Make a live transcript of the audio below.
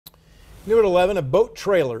New at 11, a boat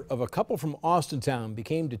trailer of a couple from Austintown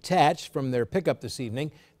became detached from their pickup this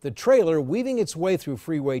evening. The trailer weaving its way through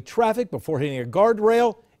freeway traffic before hitting a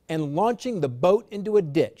guardrail and launching the boat into a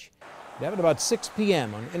ditch. It happened about 6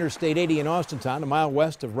 p.m. on Interstate 80 in Austintown, a mile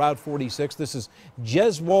west of Route 46. This is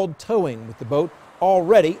Jeswold Towing with the boat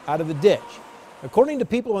already out of the ditch. According to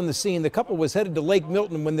people on the scene, the couple was headed to Lake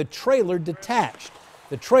Milton when the trailer detached.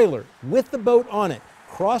 The trailer, with the boat on it,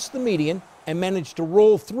 crossed the median and managed to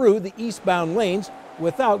roll through the eastbound lanes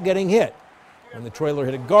without getting hit. When the trailer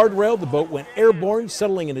hit a guardrail, the boat went airborne,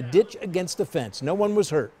 settling in a ditch against a fence. No one was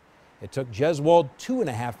hurt. It took Jeswold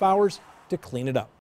 2.5 hours to clean it up.